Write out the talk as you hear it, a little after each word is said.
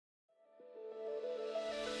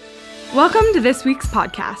Welcome to this week's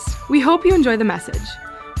podcast. We hope you enjoy the message.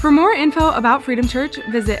 For more info about Freedom Church,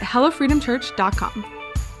 visit hellofreedomchurch.com.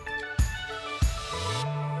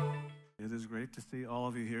 It is great to see all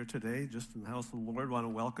of you here today, just in the house of the Lord. I want to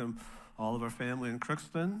welcome all of our family in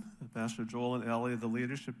Crookston, Pastor Joel and Ellie, the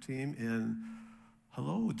leadership team, and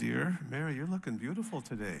hello, dear. Mary, you're looking beautiful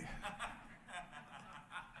today.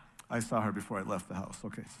 I saw her before I left the house.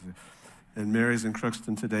 Okay. And Mary's in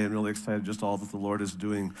Crookston today, and really excited just all that the Lord is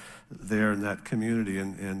doing there in that community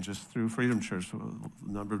and just through Freedom Church, a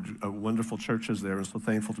number of wonderful churches there, and so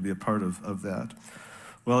thankful to be a part of that.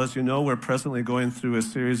 Well, as you know, we're presently going through a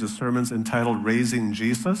series of sermons entitled Raising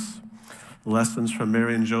Jesus, Lessons from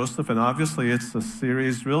Mary and Joseph, and obviously it's a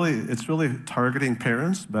series, it's really targeting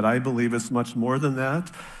parents, but I believe it's much more than that.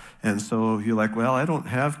 And so you're like, well, I don't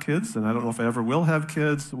have kids, and I don't know if I ever will have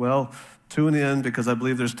kids. Well, tune in, because I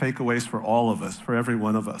believe there's takeaways for all of us, for every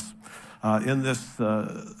one of us. In this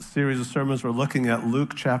series of sermons, we're looking at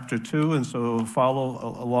Luke chapter 2, and so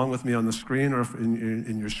follow along with me on the screen or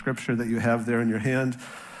in your scripture that you have there in your hand.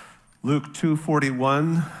 Luke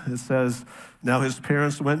 2:41, it says, "Now his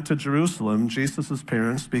parents went to Jerusalem," Jesus'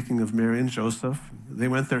 parents, speaking of Mary and Joseph. "They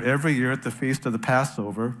went there every year at the feast of the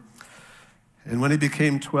Passover. And when he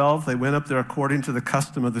became 12, they went up there according to the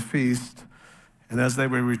custom of the feast. And as they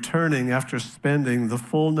were returning after spending the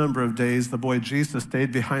full number of days, the boy Jesus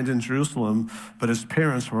stayed behind in Jerusalem, but his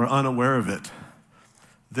parents were unaware of it."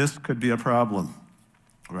 This could be a problem,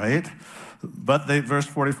 right? But they, verse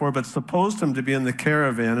 44, "but supposed him to be in the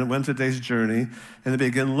caravan and went a day's journey, and they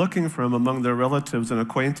began looking for him among their relatives and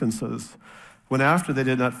acquaintances. When after they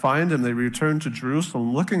did not find him, they returned to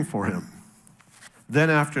Jerusalem looking for him. Then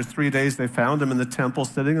after 3 days, they found him in the temple,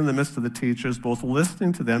 sitting in the midst of the teachers, both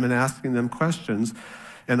listening to them and asking them questions.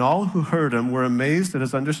 And all who heard him were amazed at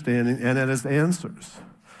his understanding and at his answers.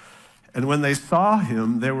 And when they saw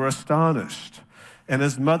him, they were astonished. And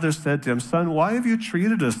his mother said to him, 'Son, why have you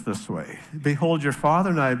treated us this way? Behold, your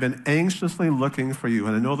father and I have been anxiously looking for you.'"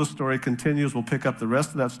 And I know the story continues. We'll pick up the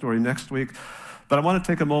rest of that story next week. But I want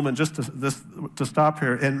to take a moment just to stop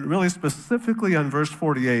here, and really specifically on verse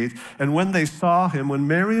 48. "And when they saw him," when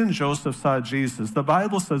Mary and Joseph saw Jesus, the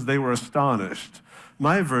Bible says they were astonished.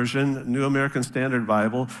 My version, New American Standard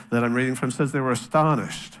Bible, that I'm reading from, says they were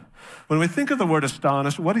astonished. When we think of the word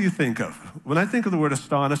astonished, what do you think of? When I think of the word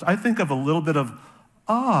astonished, I think of a little bit of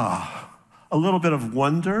awe, a little bit of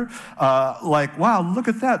wonder, like, wow, look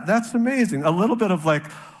at that, that's amazing. A little bit of like,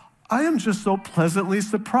 I am just so pleasantly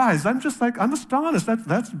surprised. I'm astonished.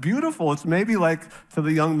 That's beautiful. It's maybe like, to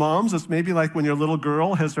the young moms, it's maybe like when your little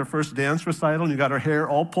girl has her first dance recital and you got her hair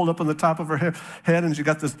all pulled up on the top of her head, and she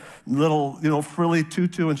got this little, frilly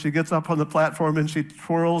tutu, and she gets up on the platform and she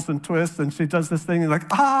twirls and twists and she does this thing, and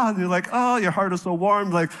and you're like, oh, your heart is so warm,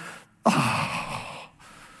 like, oh.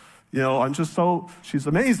 I'm just so, she's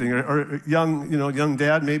amazing. Or young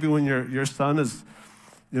dad, maybe when your son is,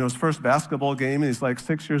 his first basketball game, and he's like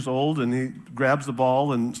 6 years old, and he grabs the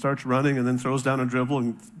ball and starts running and then throws down a dribble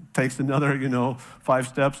and takes another, 5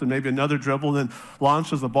 steps and maybe another dribble, and then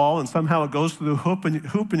launches the ball, and somehow it goes through the hoop,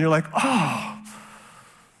 and you're like, oh,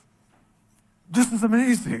 this is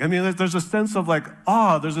amazing. I mean, there's a sense of like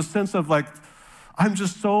awe. There's a sense of like, I'm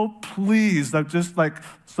just so pleased. I'm just like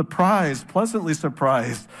surprised, pleasantly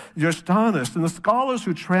surprised. You're astonished. And the scholars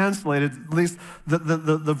who translated, at least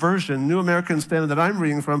the version, New American Standard that I'm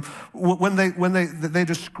reading from, when they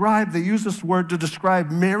describe, they use this word to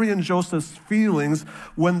describe Mary and Joseph's feelings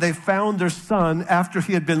when they found their son after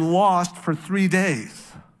he had been lost for 3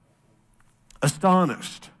 days.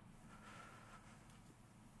 Astonished.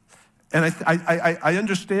 And I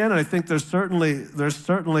understand, and I think there's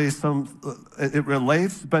certainly some, it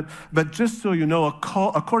relates, but just so you know,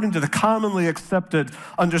 according to the commonly accepted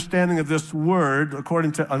understanding of this word,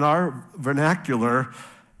 according to in our vernacular,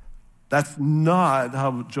 that's not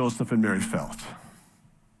how Joseph and Mary felt.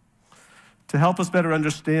 To help us better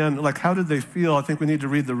understand, like, how did they feel, I think we need to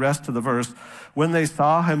read the rest of the verse. "When they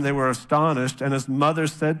saw him, they were astonished, and his mother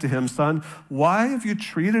said to him, 'Son, why have you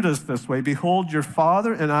treated us this way? Behold, your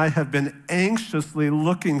father and I have been anxiously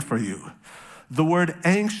looking for you.'" The word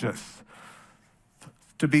anxious,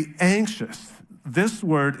 to be anxious, this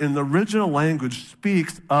word in the original language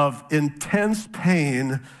speaks of intense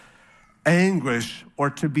pain, anguish, or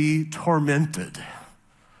to be tormented.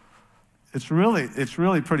 It's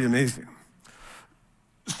really pretty amazing.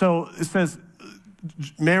 So it says,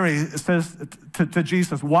 Mary says to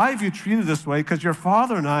Jesus, "Why have you treated this way? Because your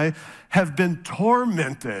father and I have been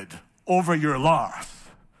tormented over your loss.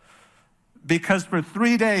 Because for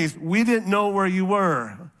 3 days, we didn't know where you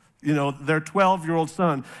were." Their 12-year-old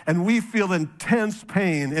son. "And we feel intense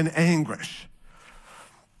pain and anguish."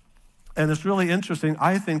 And it's really interesting,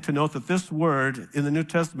 I think, to note that this word in the New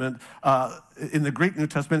Testament, in the Greek New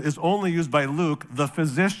Testament, is only used by Luke, the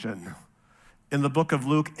physician, in the book of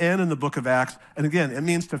Luke and in the book of Acts. And again, it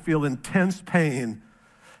means to feel intense pain,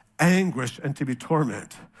 anguish, and to be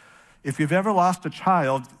torment. If you've ever lost a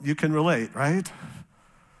child, you can relate, right?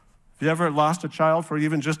 If you ever lost a child for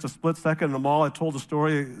even just a split second in the mall, I told a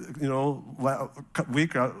story, in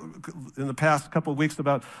the past couple of weeks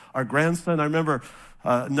about our grandson. I remember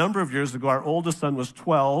a number of years ago, our oldest son was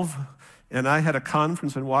 12, and I had a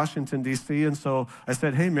conference in Washington, D.C., and so I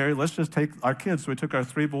said, hey, Mary, let's just take our kids. So we took our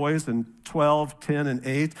 3 boys, and 12, 10, and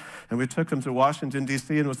 8, and we took them to Washington,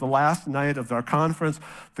 D.C., and it was the last night of our conference.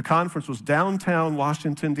 The conference was downtown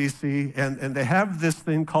Washington, D.C., and they have this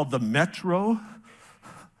thing called the Metro.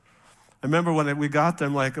 I remember when we got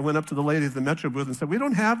them, I went up to the lady at the Metro booth and said, we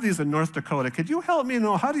don't have these in North Dakota. Could you help me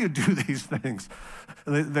know, how do you do these things?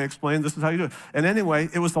 And they explained, this is how you do it. And anyway,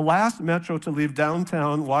 it was the last Metro to leave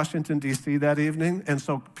downtown Washington, D.C. that evening, and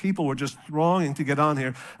so people were just thronging to get on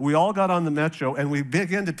here. We all got on the Metro, and we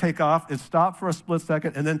began to take off. It stopped for a split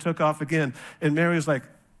second and then took off again. And Mary was like,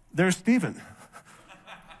 there's Stephen.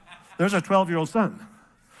 There's our 12-year-old son.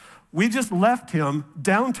 We just left him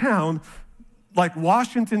downtown, like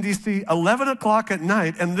Washington, D.C., 11 o'clock at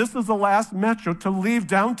night, and this is the last Metro to leave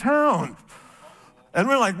downtown. And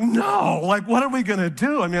we're like, no, what are we going to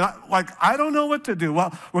do? I mean, I don't know what to do.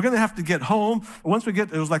 Well, we're going to have to get home. Once we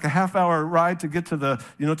get, it was like a half-hour ride to get to the,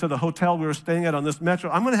 to the hotel we were staying at on this Metro.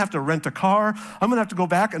 I'm going to have to rent a car. I'm going to have to go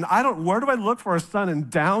back, and where do I look for a son in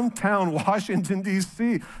downtown Washington,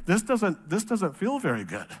 D.C.? This doesn't feel very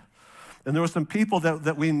good. And there were some people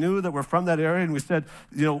that we knew that were from that area, and we said,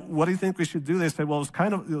 what do you think we should do? They said, well, it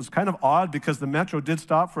was kind of odd because the Metro did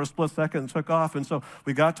stop for a split second and took off. And so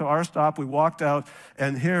we got to our stop, we walked out,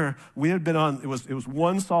 and here we had been on, it was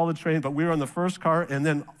one solid train, but we were on the first car, and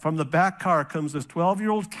then from the back car comes this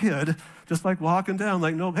 12-year-old kid, just walking down,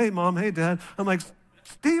 no, hey, Mom, hey, Dad. I'm like,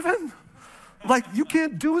 Stephen, you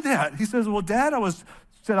can't do that. He says, well, Dad, I was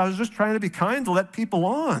just trying to be kind to let people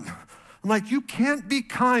on. I'm like, you can't be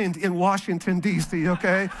kind in Washington, D.C.,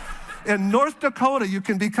 okay? In North Dakota, you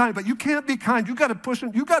can be kind, but you can't be kind. You got to push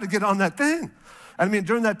it. You got to get on that thing. I mean,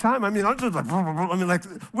 during that time, I'm just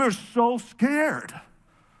we're so scared.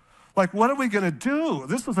 What are we going to do?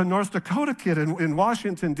 This is a North Dakota kid in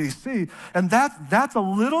Washington, D.C., and that's a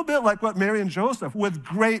little bit like what Mary and Joseph, with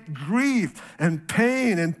great grief and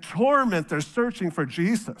pain and torment, they're searching for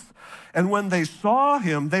Jesus. And when they saw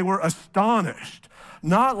him, they were astonished.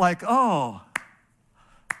 Not oh,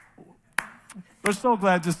 we're so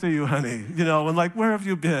glad to see you, honey. And where have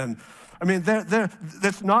you been? I mean,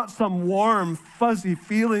 that's not some warm, fuzzy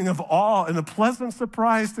feeling of awe and a pleasant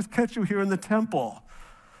surprise to catch you here in the temple.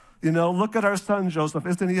 Look at our son, Joseph.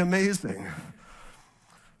 Isn't he amazing?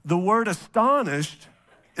 The word astonished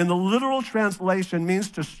in the literal translation means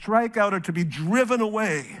to strike out or to be driven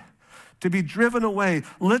away. To be driven away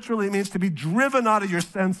literally means to be driven out of your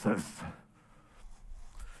senses.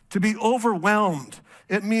 To be overwhelmed.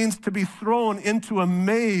 It means to be thrown into a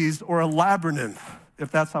maze or a labyrinth,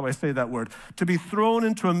 if that's how I say that word. To be thrown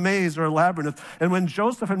into a maze or a labyrinth. And when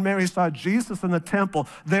Joseph and Mary saw Jesus in the temple,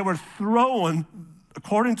 they were thrown,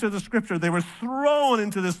 according to the scripture, they were thrown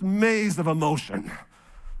into this maze of emotion.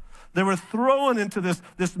 They were thrown into this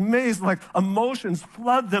maze, emotions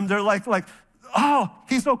flood them. They're like, oh,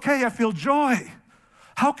 he's okay, I feel joy.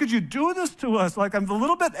 How could you do this to us? I'm a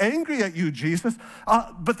little bit angry at you, Jesus.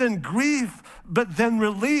 But then grief, but then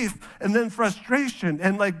relief, and then frustration,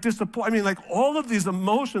 and disappointment. I mean, all of these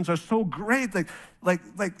emotions are so great. They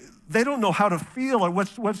don't know how to feel or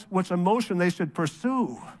which emotion they should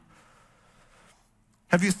pursue.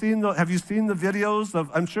 Have you seen the videos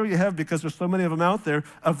of, I'm sure you have because there's so many of them out there,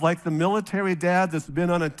 of the military dad that's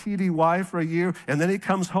been on a TDY for a year, and then he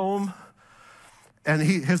comes home, and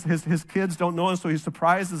his kids don't know him, so he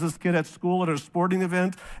surprises his kid at school at a sporting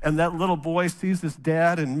event, and that little boy sees his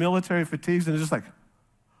dad in military fatigues, and is just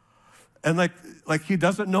and he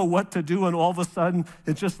doesn't know what to do, and all of a sudden,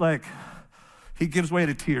 it's just he gives way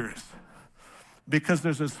to tears because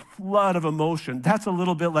there's this flood of emotion. That's a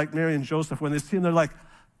little bit like Mary and Joseph. When they see him, they're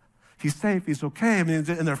he's safe, he's okay. I mean,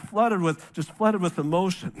 and they're flooded with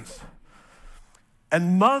emotions.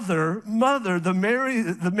 And Mary, the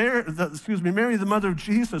mother of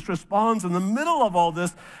Jesus, responds in the middle of all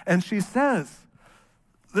this, and she says,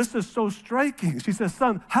 this is so striking. She says,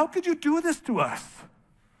 son, how could you do this to us?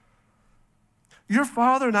 Your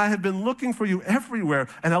father and I have been looking for you everywhere.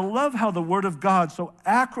 And I love how the word of God so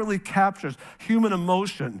accurately captures human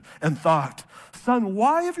emotion and thought. Son,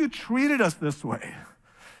 why have you treated us this way?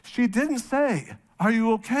 She didn't say, Are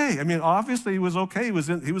you okay? I mean, obviously he was okay. He was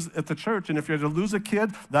at the church, and if you're to lose a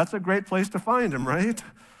kid, that's a great place to find him, right?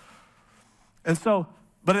 And so,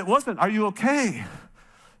 but it wasn't, are you okay?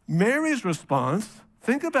 Mary's response,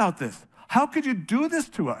 think about this. How could you do this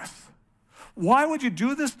to us? Why would you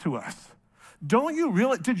do this to us? Don't you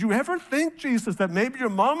really, did you ever think, Jesus, that maybe your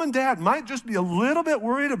mom and dad might just be a little bit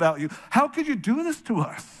worried about you? How could you do this to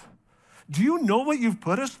us? Do you know what you've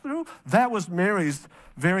put us through? That was Mary's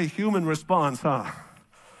very human response, huh?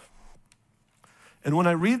 And when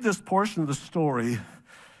I read this portion of the story,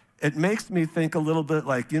 it makes me think a little bit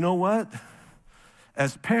like, you know what?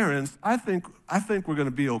 As parents, I think we're going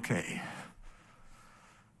to be okay.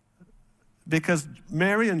 Because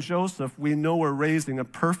Mary and Joseph, we know, are raising a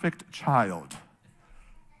perfect child,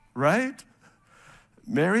 right?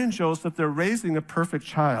 Mary and Joseph, they're raising a perfect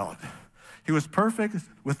child. He was perfect,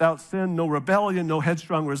 without sin, no rebellion, no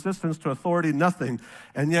headstrong resistance to authority, nothing.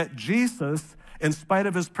 And yet Jesus, in spite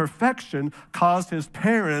of his perfection, caused his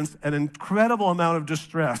parents an incredible amount of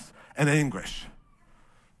distress and anguish.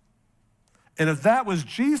 And if that was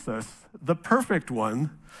Jesus, the perfect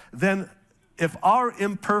one, then if our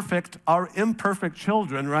imperfect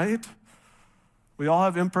children, right? We all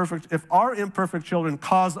have if our imperfect children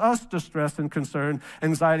cause us distress and concern,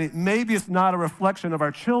 anxiety, maybe it's not a reflection of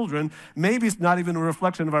our children, maybe it's not even a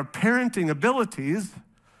reflection of our parenting abilities,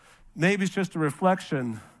 maybe it's just a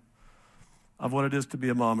reflection of what it is to be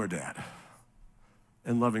a mom or dad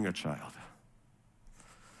and loving a child.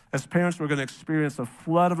 As parents, we're going to experience a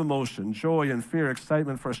flood of emotion, joy and fear,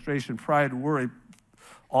 excitement, frustration, pride, worry,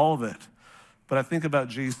 all of it. But I think about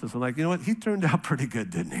Jesus, and like, you know what? He turned out pretty good,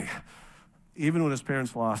 didn't he? Even when his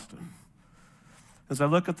parents lost him. As I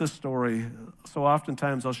look at this story, so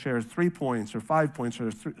oftentimes I'll share 3 points or 5 points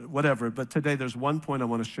or whatever, but today there's one point I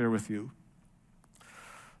want to share with you.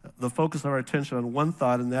 The focus of our attention on one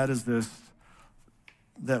thought, and that is this,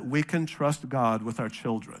 that we can trust God with our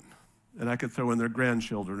children. And I could throw in their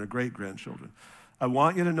grandchildren or great-grandchildren. I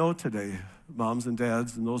want you to know today, moms and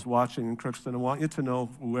dads and those watching in Crookston, I want you to know,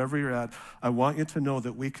 whoever you're at, I want you to know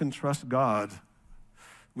that we can trust God.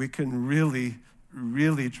 We can really,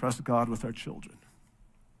 really trust God with our children.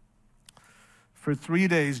 For 3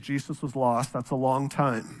 days, Jesus was lost. That's a long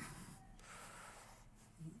time.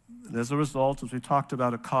 And as a result, as we talked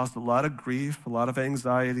about, it caused a lot of grief, a lot of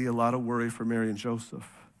anxiety, a lot of worry for Mary and Joseph.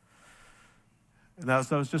 And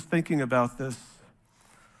as I was just thinking about this,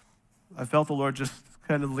 I felt the Lord just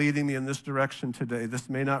kind of leading me in this direction today. This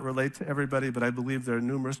may not relate to everybody, but I believe there are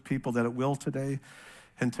numerous people that it will today.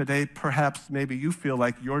 And today, perhaps, maybe you feel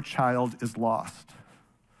like your child is lost.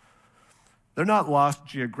 They're not lost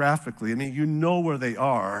geographically. I mean, you know where they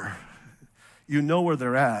are. You know where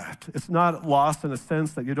they're at. It's not lost in a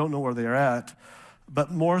sense that you don't know where they're at,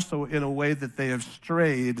 but more so in a way that they have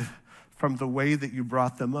strayed from the way that you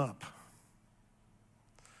brought them up.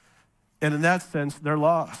 And in that sense, they're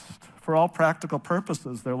lost. For all practical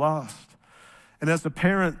purposes, they're lost. And as a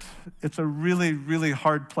parent, it's a really, really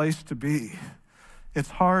hard place to be. It's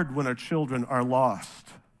hard when our children are lost.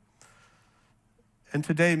 And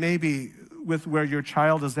today, maybe with where your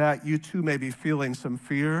child is at, you too may be feeling some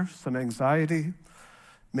fear, some anxiety,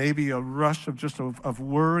 maybe a rush of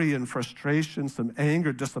worry and frustration, some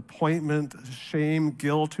anger, disappointment, shame,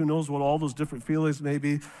 guilt, who knows what all those different feelings may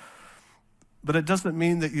be. But it doesn't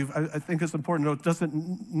mean that I think it's important to know, it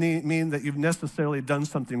doesn't mean that you've necessarily done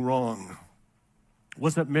something wrong.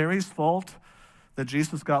 Was it Mary's fault that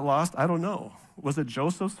Jesus got lost? I don't know. Was it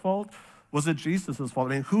Joseph's fault? Was it Jesus'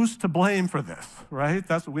 fault? I mean, who's to blame for this, right?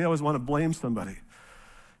 That's what we always want to blame somebody.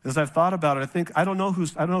 As I've thought about it, I don't know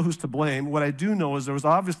who's to blame. What I do know is there was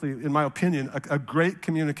obviously, in my opinion, a great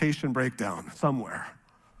communication breakdown somewhere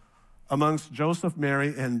amongst Joseph,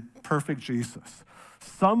 Mary, and perfect Jesus.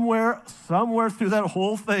 Somewhere through that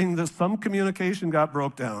whole thing, that some communication got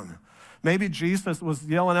broke down. Maybe Jesus was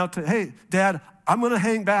yelling out to, hey, Dad, I'm going to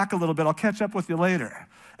hang back a little bit. I'll catch up with you later.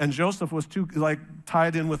 And Joseph was too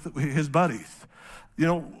tied in with his buddies. You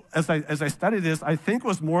know, as I studied this, I think it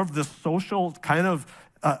was more of the social kind of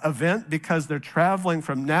event because they're traveling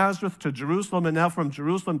from Nazareth to Jerusalem and now from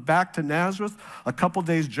Jerusalem back to Nazareth, a couple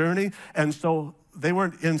days journey. And so they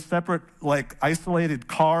weren't in separate, isolated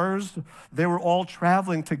cars. They were all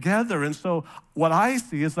traveling together. And so what I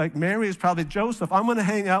see is Mary is probably, Joseph, I'm going to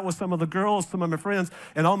hang out with some of the girls, some of my friends,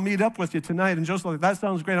 and I'll meet up with you tonight. And Joseph's that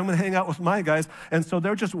sounds great. I'm going to hang out with my guys. And so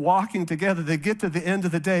they're just walking together. They get to the end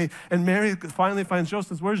of the day, and Mary finally finds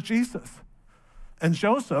Joseph, where's Jesus? And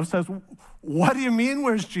Joseph says, what do you mean,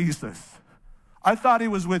 where's Jesus? I thought he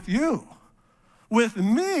was with you. With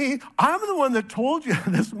me, I'm the one that told you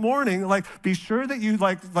this morning, be sure that you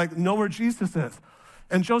know where Jesus is.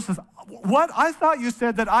 And Joseph says, what? I thought you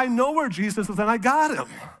said that I know where Jesus is and I got him.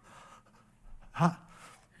 Huh?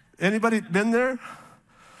 Anybody been there?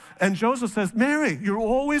 And Joseph says, Mary, you're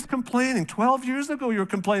always complaining. 12 years ago you were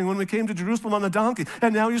complaining when we came to Jerusalem on the donkey,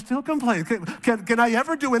 and now you're still complaining. Can I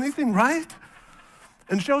ever do anything right?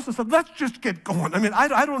 And Joseph said, let's just get going. I mean,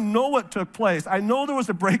 I don't know what took place. I know there was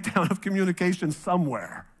a breakdown of communication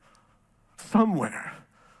somewhere. Somewhere.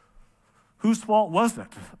 Whose fault was it?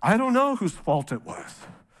 I don't know whose fault it was.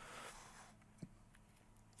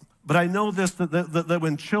 But I know this, that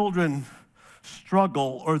when children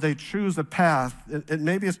struggle or they choose a path, and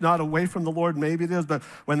maybe it's not away from the Lord, maybe it is, but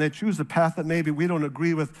when they choose a path that maybe we don't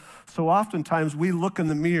agree with, so oftentimes we look in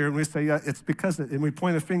the mirror and we say, yeah, it's because, and we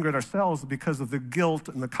point a finger at ourselves because of the guilt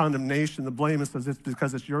and the condemnation, the blame, and says it's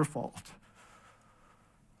because it's your fault.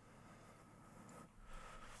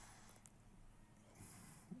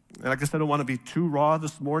 And I guess I don't want to be too raw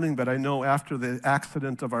this morning, but I know after the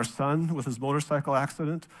accident of our son with his motorcycle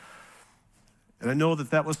accident, and I know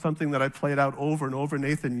that was something that I played out over and over.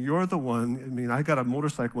 Nathan, you're the one. I mean, I got a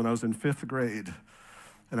motorcycle when I was in 5th grade,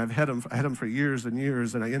 and I had him for years and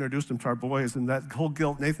years, and I introduced him to our boys, and that whole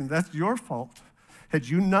guilt, Nathan, that's your fault. Had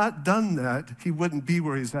you not done that, he wouldn't be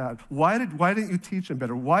where he's at. Why didn't you teach him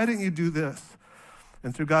better? Why didn't you do this?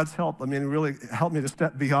 And through God's help, I mean, it really helped me to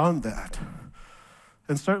step beyond that.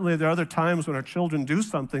 And certainly there are other times when our children do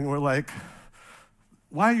something, we're like,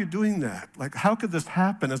 why are you doing that? Like, how could this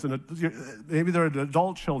happen? Maybe they're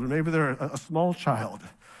adult children, maybe they're a small child.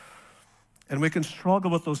 And we can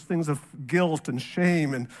struggle with those things of guilt and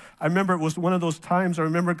shame. And I remember it was one of those times, I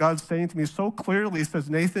remember God saying to me so clearly, he says,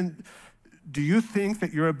 Nathan, do you think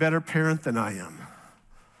that you're a better parent than I am?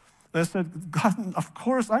 And I said, God, of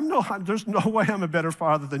course, there's no way I'm a better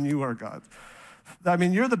father than you are, God. I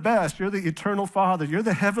mean, you're the best. You're the eternal Father. You're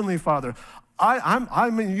the heavenly Father. I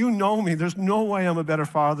mean, you know me. There's no way I'm a better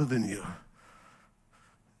father than you.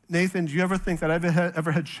 Nathan, do you ever think that I've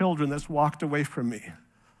ever had children that's walked away from me?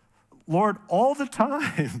 Lord, all the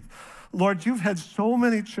time. Lord, you've had so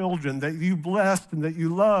many children that you blessed and that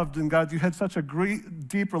you loved, and God, you had such a great,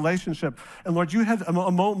 deep relationship. And Lord, you had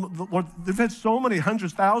Lord, they've had so many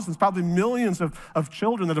hundreds, thousands, probably millions of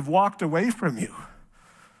children that have walked away from you.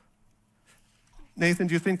 Nathan,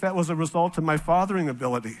 do you think that was a result of my fathering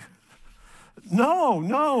ability? No,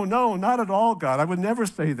 not at all, God. I would never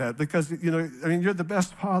say that because, you're the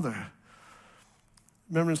best father.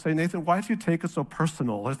 Remember and say, Nathan, why do you take it so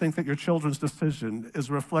personal? I think that your children's decision is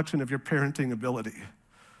a reflection of your parenting ability.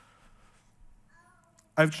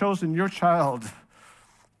 I've chosen your child.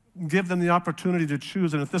 Give them the opportunity to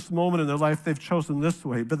choose, and at this moment in their life, they've chosen this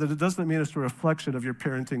way, but that it doesn't mean it's a reflection of your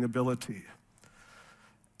parenting ability.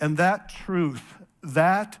 And that truth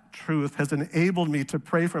has enabled me to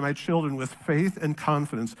pray for my children with faith and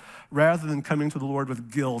confidence rather than coming to the Lord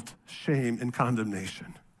with guilt, shame, and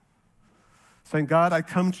condemnation. Saying, God, I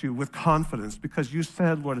come to you with confidence because you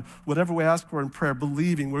said, Lord, whatever we ask for in prayer,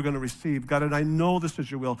 believing we're going to receive. God, and I know this is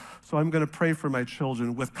your will, so I'm going to pray for my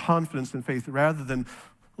children with confidence and faith rather than,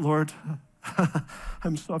 Lord,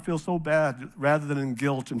 I feel so bad, rather than in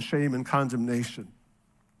guilt and shame and condemnation.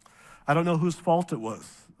 I don't know whose fault it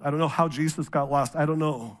was. I don't know how Jesus got lost. I don't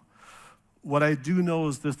know. What I do know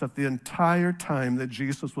is this, that the entire time that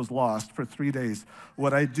Jesus was lost for 3 days,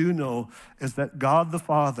 what I do know is that God the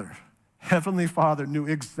Father, Heavenly Father, knew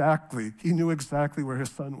exactly where his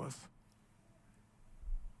son was.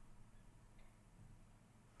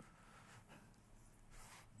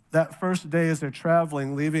 That first day as they're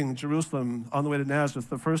traveling, leaving Jerusalem on the way to Nazareth,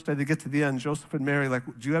 the first day they get to the end, Joseph and Mary, like,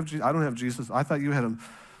 do you have Jesus? I don't have Jesus. I thought you had him.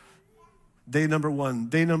 Day number 1.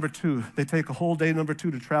 Day number 2, they take a whole day number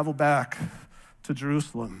 2 to travel back to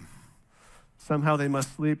Jerusalem. Somehow they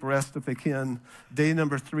must sleep, rest if they can. Day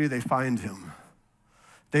number 3, they find him.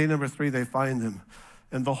 Day number 3, they find him.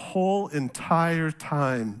 And the whole entire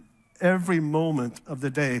time, every moment of the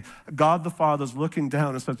day, God the Father's looking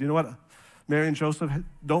down and says, you know what, Mary and Joseph,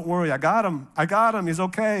 don't worry, I got him, he's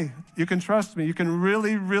okay. You can trust me. You can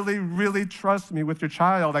really, really, really trust me with your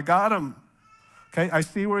child. I got him. Okay, I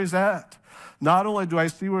see where he's at. Not only do I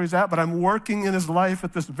see where he's at, but I'm working in his life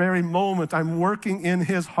at this very moment. I'm working in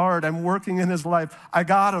his heart. I'm working in his life. I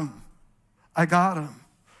got him.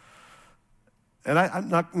 And I'm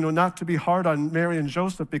not to be hard on Mary and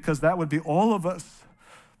Joseph because that would be all of us.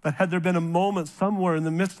 But had there been a moment somewhere in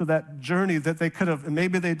the midst of that journey that they could have, and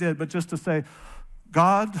maybe they did, but just to say,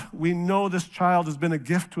 God, we know this child has been a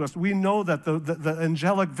gift to us. We know that the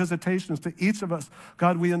angelic visitations to each of us,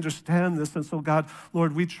 God, we understand this. And so, God,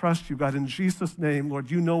 Lord, we trust you, God, in Jesus' name. Lord,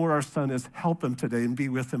 you know where our son is. Help him today and be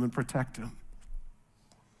with him and protect him.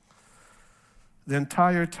 The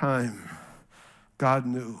entire time, God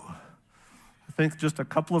knew. I think just a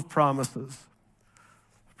couple of promises.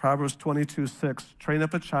 Proverbs 22:6, train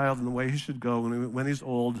up a child in the way he should go. When he's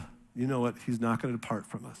old, you know what? He's not going to depart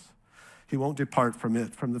from us. He won't depart from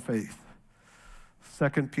the faith.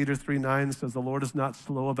 2 Peter 3:9 says, the Lord is not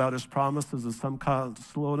slow about his promises, as some call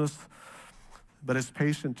slowness, but is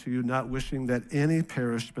patient to you, not wishing that any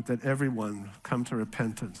perish, but that everyone come to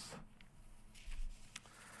repentance.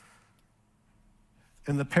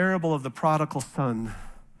 In the parable of the prodigal son,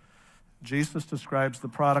 Jesus describes the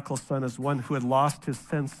prodigal son as one who had lost his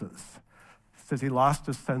senses. He says he lost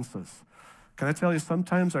his senses. Can I tell you,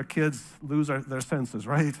 sometimes our kids lose their senses,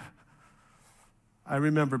 right? I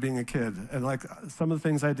remember being a kid, and like some of the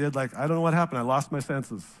things I did, like, I don't know what happened. I lost my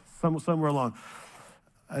senses somewhere along.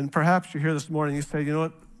 And perhaps you're here this morning, you say, you know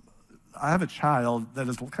what? I have a child that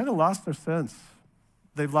has kind of lost their sense.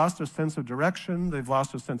 They've lost their sense of direction. They've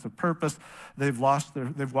lost their sense of purpose. They've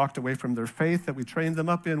walked away from their faith that we trained them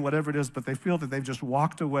up in, whatever it is, but they feel that they've just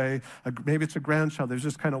walked away. Maybe it's a grandchild. They've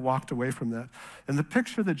just kind of walked away from that. And the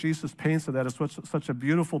picture that Jesus paints of that is such a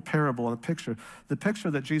beautiful parable and a picture. The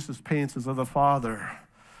picture that Jesus paints is of a father,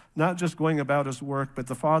 not just going about his work, but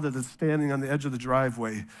the father that's standing on the edge of the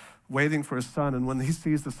driveway, waiting for his son. And when he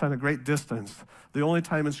sees the son a great distance, the only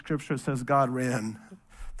time in Scripture it says God ran.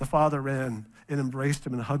 The father ran and embraced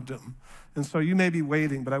him and hugged him. And so you may be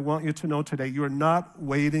waiting, but I want you to know today you are not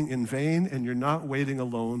waiting in vain and you're not waiting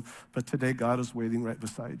alone, but today God is waiting right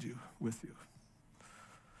beside you, with you.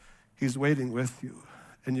 He's waiting with you,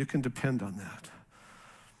 and you can depend on that.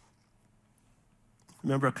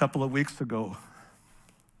 Remember a couple of weeks ago,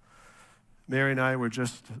 Mary and I were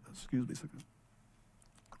just, excuse me a second.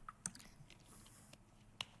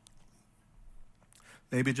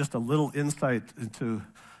 Maybe just a little insight into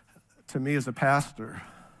to me as a pastor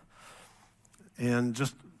and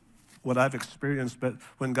just what I've experienced. But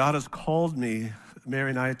when God has called me, Mary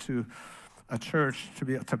and I, to a church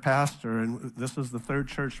to pastor, and this is the third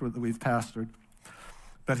church that we've pastored,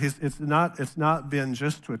 but it's not been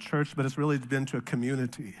just to a church, but it's really been to a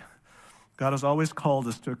community. God has always called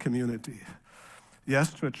us to a community.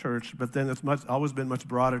 Yes, to a church, but then it's always been much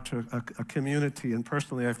broader to a community. And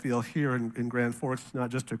personally, I feel here in Grand Forks, it's not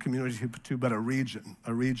just a community, but a region.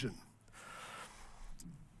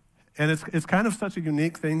 And it's kind of such a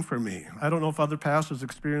unique thing for me. I don't know if other pastors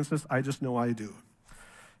experience this. I just know I do.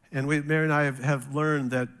 And Mary and I have learned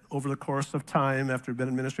that over the course of time, after being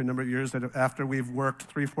in ministry a number of years, that after we've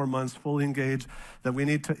worked 3-4 months fully engaged, that we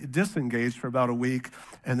need to disengage for about a week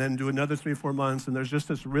and then do another 3-4 months. And there's just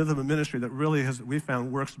this rhythm of ministry that really we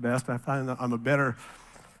found works best. I find that I'm a better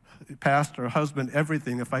pastor, husband,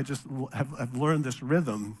 everything if I just have learned this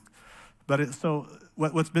rhythm. But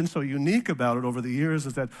what's been so unique about it over the years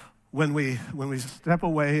is that when we step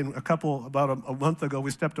away, and about a month ago, we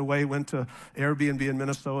stepped away, went to Airbnb in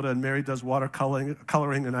Minnesota, and Mary does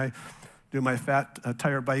watercoloring, and I do my fat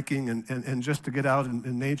tire biking, and just to get out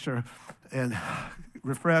in nature and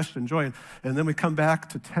refresh, enjoy. And then we come back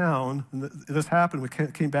to town, and this happened. We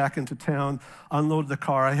came back into town, unloaded the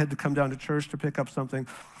car. I had to come down to church to pick up something.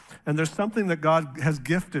 And there's something that God has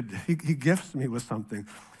gifted. He gifts me with something.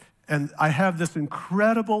 And I have this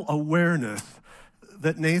incredible awareness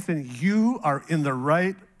that, Nathan, you are in the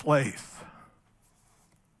right place.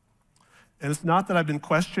 And it's not that I've been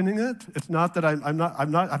questioning it. It's not that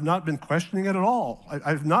I've not been questioning it at all.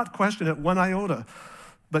 I've not questioned it one iota.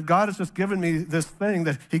 But God has just given me this thing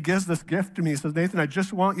that he gives this gift to me. He says, Nathan, I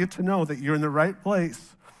just want you to know that you're in the right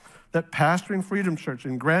place. That pastoring Freedom Church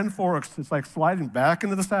in Grand Forks, it's like sliding back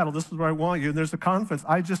into the saddle. This is where I want you. And there's a confidence.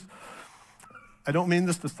 I don't mean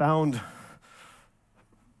this to sound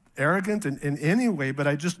arrogant in any way, but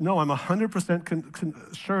I just know I'm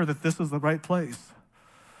 100% sure that this is the right place.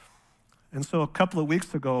 And so a couple of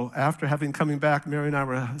weeks ago, after coming back, Mary and I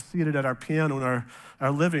were seated at our piano in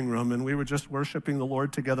our living room, and we were just worshiping the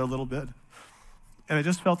Lord together a little bit. And I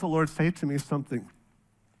just felt the Lord say to me something.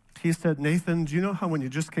 He said, Nathan, do you know how when you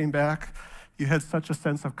just came back, you had such a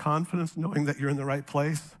sense of confidence knowing that you're in the right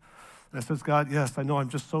place? And I says, God, yes, I know. I'm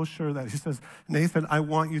just so sure that. He says, Nathan, I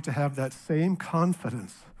want you to have that same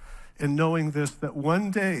confidence in knowing this, that one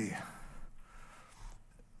day,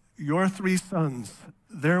 your 3 sons,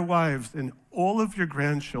 their wives, and all of your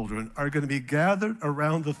grandchildren are going to be gathered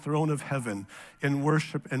around the throne of heaven in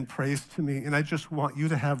worship and praise to me. And I just want you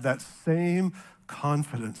to have that same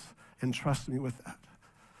confidence and trust me with that.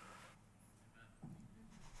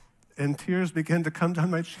 And tears began to come down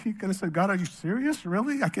my cheek. And I said, God, are you serious?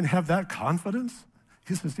 Really? I can have that confidence?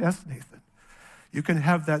 He says, yes, Nathan. You can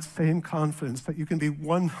have that same confidence that you can be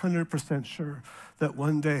 100% sure that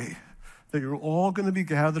one day that you're all going to be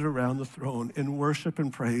gathered around the throne in worship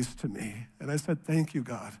and praise to me. And I said, thank you,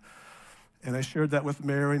 God. And I shared that with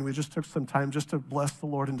Mary, and we just took some time just to bless the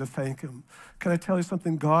Lord and to thank him. Can I tell you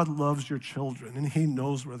something? God loves your children, and he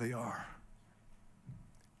knows where they are.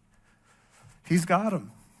 He's got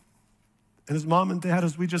them. And as mom and dad,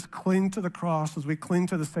 as we just cling to the cross, as we cling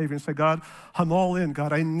to the Savior and say, God, I'm all in.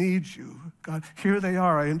 God, I need you. God, here they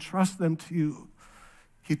are. I entrust them to you.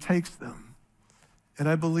 He takes them. And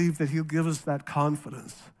I believe that he'll give us that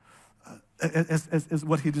confidence as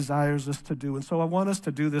what he desires us to do. And so I want us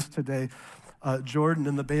to do this today. Jordan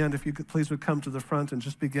and the band, if you could please would come to the front and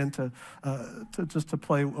just begin to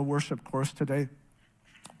play a worship course today.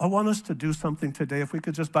 I want us to do something today. If we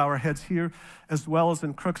could just bow our heads here as well as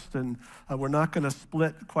in Crookston. We're not going to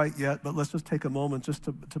split quite yet, but let's just take a moment just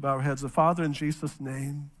to bow our heads. The Father, in Jesus'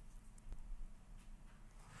 name.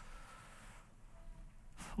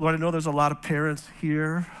 Lord, I know there's a lot of parents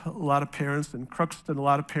here, a lot of parents in Crookston, a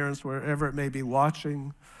lot of parents wherever it may be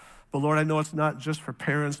watching. But Lord, I know it's not just for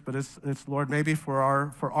parents, but it's Lord, maybe for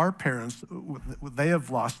our parents, they have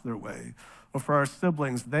lost their way. Or for our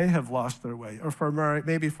siblings, they have lost their way. Or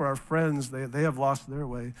maybe for our friends, they have lost their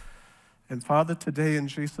way. And Father, today in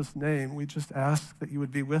Jesus' name, we just ask that you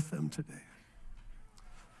would be with them today.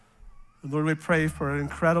 And Lord, we pray for an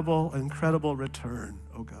incredible, incredible return,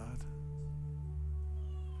 oh God.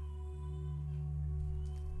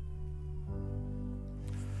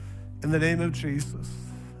 In the name of Jesus,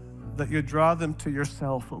 that you draw them to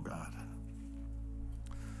yourself, oh God.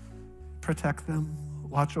 Protect them.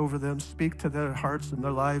 Watch over them, speak to their hearts and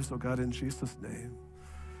their lives, oh God, in Jesus' name.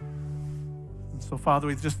 And so, Father,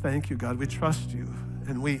 we just thank you, God. We trust you,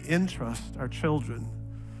 and we entrust our children,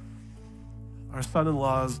 our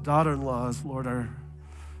son-in-laws, daughter-in-laws, Lord, our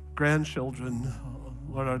grandchildren,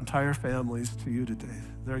 Lord, our entire families to you today.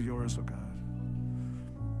 They're yours, oh God.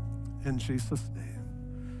 In Jesus' name.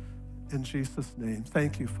 In Jesus' name.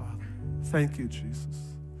 Thank you, Father. Thank you,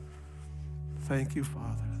 Jesus. Thank you,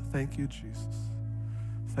 Father. Thank you, Jesus.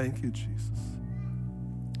 Thank you, Jesus.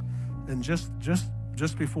 And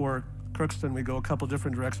just before Crookston, we go a couple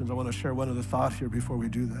different directions. I want to share one other thought here before we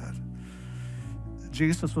do that.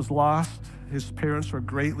 Jesus was lost. His parents were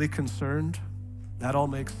greatly concerned. That all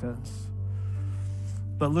makes sense.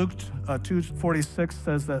 But Luke 2:46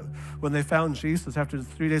 says that when they found Jesus, after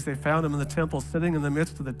 3 days, they found him in the temple, sitting in the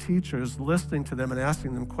midst of the teachers, listening to them and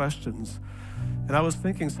asking them questions. And I was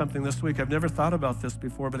thinking something this week. I've never thought about this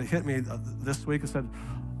before, but it hit me this week. I said,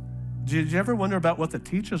 did you ever wonder about what the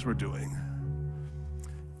teachers were doing?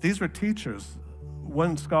 These were teachers.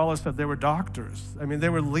 One scholar said they were doctors. I mean, they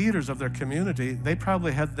were leaders of their community. They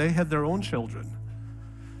had their own children.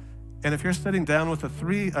 And if you're sitting down with a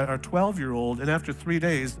 3 or 12-year-old, and after 3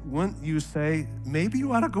 days, wouldn't you say, maybe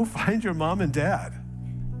you ought to go find your mom and dad?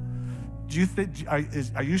 Do you think,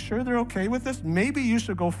 are you sure they're okay with this? Maybe you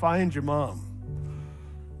should go find your mom.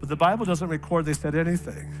 But the Bible doesn't record they said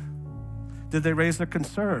anything. Did they raise a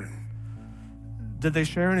concern? Did they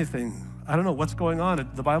share anything? I don't know what's going on.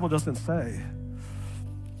 The Bible doesn't say.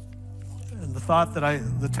 And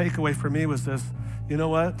the takeaway for me was this, you know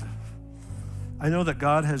what? I know that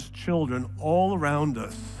God has children all around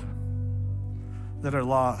us that are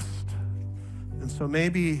lost. And so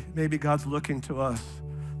maybe God's looking to us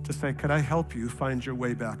to say, can I help you find your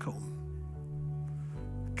way back home?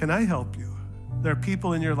 Can I help you? There are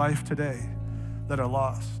people in your life today that are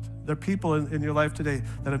lost. There are people in your life today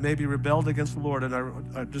that have maybe rebelled against the Lord and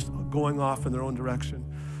are just going off in their own direction.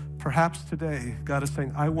 Perhaps today, God is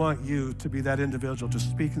saying, I want you to be that individual, just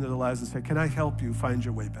speak into their lives and say, can I help you find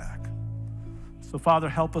your way back? So Father,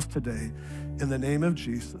 help us today in the name of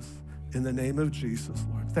Jesus. In the name of Jesus,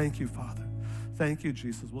 Lord. Thank you, Father. Thank you,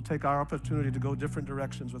 Jesus. We'll take our opportunity to go different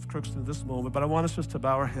directions with Crookston in this moment, but I want us just to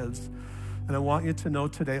bow our heads. And I want you to know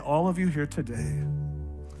today, all of you here today,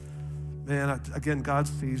 man, again, God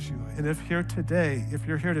sees you. And if you're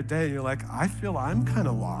here today and you're like, I feel I'm kind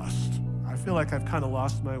of lost. I feel like I've kind of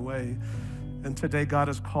lost my way. And today God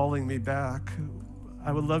is calling me back.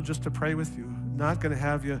 I would love just to pray with you. Not going to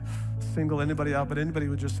have you single anybody out, but anybody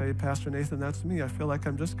would just say, Pastor Nathan, that's me. I feel like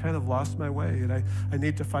I'm just kind of lost my way and I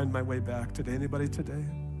need to find my way back today. Anybody today?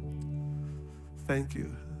 Thank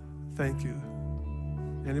you. Thank you.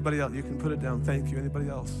 Anybody else? You can put it down. Thank you. Anybody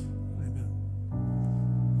else? Amen.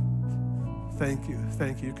 Thank you.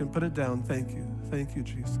 Thank you. You can put it down. Thank you. Thank you,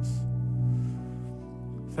 Jesus.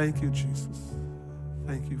 Thank you, Jesus.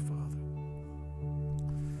 Thank you, Father.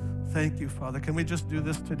 Thank you, Father. Can we just do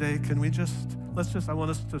this today? I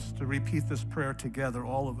want us just to repeat this prayer together,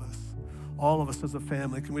 all of us as a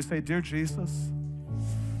family. Can we say, Dear Jesus,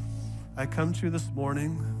 I come to you this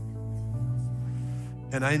morning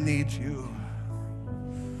and I need you.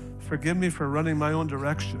 Forgive me for running my own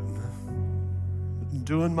direction,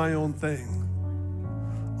 doing my own thing.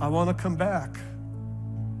 I want to come back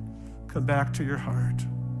to your heart.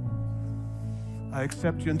 I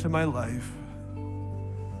accept you into my life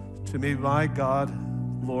to be my God,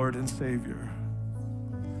 Lord, and Savior.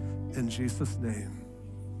 In Jesus' name,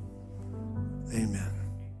 amen.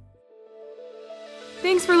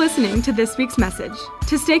 Thanks for listening to this week's message.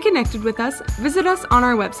 To stay connected with us, visit us on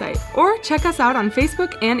our website or check us out on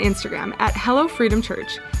Facebook and Instagram at Hello Freedom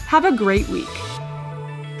Church. Have a great week.